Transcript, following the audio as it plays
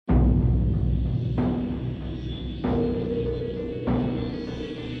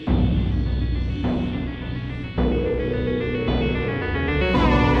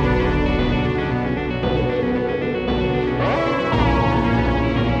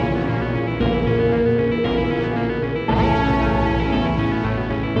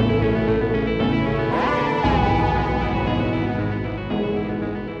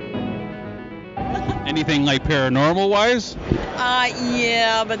paranormal-wise?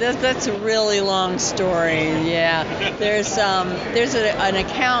 Yeah, but that's a really long story. Yeah, there's an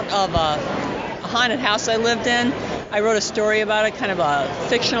account of a haunted house I lived in. I wrote a story about it, kind of a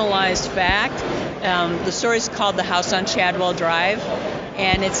fictionalized fact. The story's called The House on Chadwell Drive,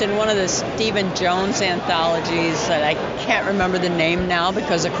 and it's in one of the Stephen Jones anthologies that I can't remember the name now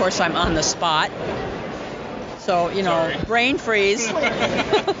because, of course, I'm on the spot. So, Sorry. brain freeze. But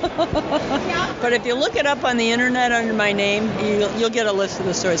if you look it up on the internet under my name, you'll get a list of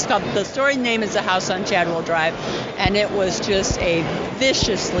the stories. The story name is The House on Chadwell Drive, and it was just a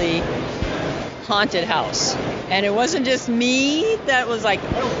viciously haunted house. And it wasn't just me that was like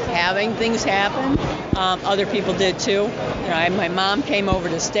having things happen. Other people did too. My mom came over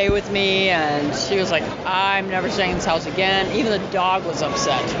to stay with me, and she was like, I'm never staying in this house again. Even the dog was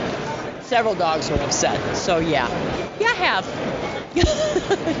upset. Several dogs were upset. So yeah, I have.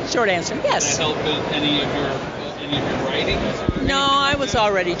 Short answer, yes. Did that help with any of your writings? No, I was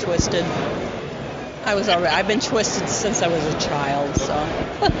already twisted. I've been twisted since I was a child, so.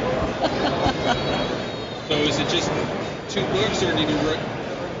 So is it just 2 books, or did you write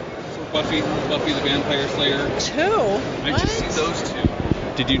for Buffy the Vampire Slayer? 2? I just see those 2.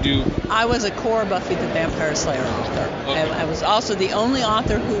 Did you do? I was a core Buffy the Vampire Slayer author. Okay. I was also the only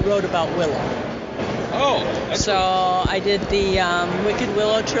author who wrote about Willow. Oh. So cool. I did the Wicked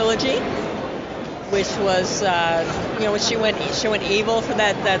Willow trilogy, which was, she went evil for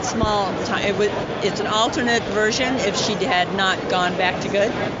that small time. It's an alternate version if she had not gone back to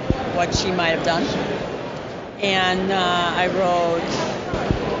good, what she might have done. And I wrote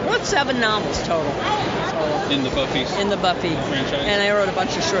 7 novels total. In the Buffy franchise. And I wrote a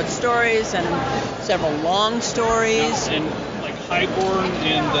bunch of short stories and several long stories. And like Highborn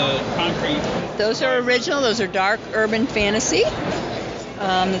and the Concrete. Those are original. Those are dark urban fantasy.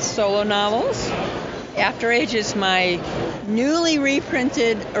 It's solo novels. After Age is my newly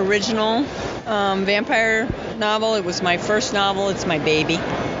reprinted original vampire novel. It was my first novel. It's my baby.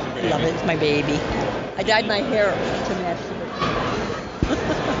 I love it. It's my baby. I dyed my hair to match it.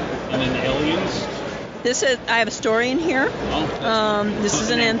 And then Aliens? I have a story in here. This is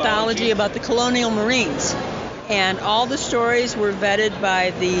an anthology about the Colonial Marines. And all the stories were vetted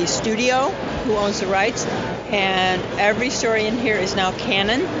by the studio who owns the rights. And every story in here is now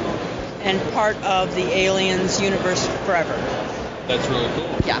canon and part of the Aliens universe forever. That's really cool.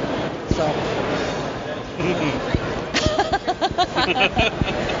 Yeah.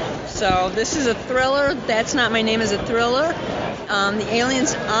 So this is a thriller. That's Not My Name is a thriller. The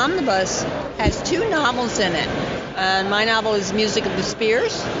Aliens Omnibus has 2 novels in it. My novel is Music of the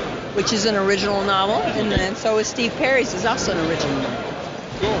Spears, which is an original novel, and then so is Steve Perry's, is also an original novel.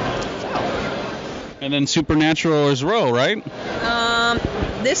 Cool. And then Supernatural is Row, right?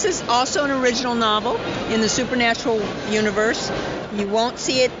 This is also an original novel in the Supernatural universe. You won't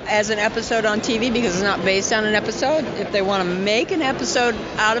see it as an episode on TV because it's not based on an episode. If they want to make an episode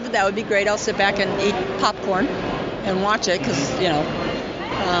out of it, that would be great. I'll sit back and eat popcorn and watch it because,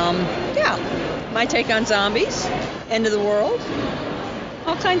 my take on zombies, end of the world,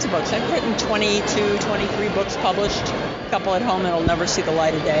 all kinds of books. I've written 22, 23 books published, a couple at home that'll never see the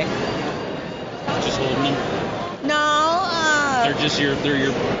light of day. Just holding them? No. They're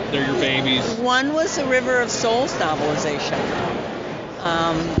your babies. One was the River of Souls novelization.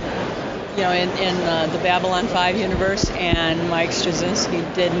 In the Babylon 5 universe, and Mike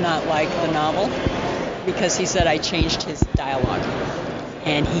Straczynski did not like the novel because he said I changed his dialogue,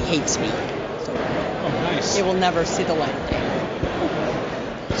 and he hates me. So nice. It will never see the light of day.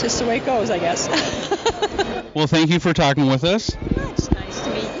 It's just the way it goes, I guess. Well, thank you for talking with us. It's nice to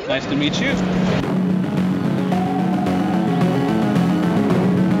meet you. Nice to meet you.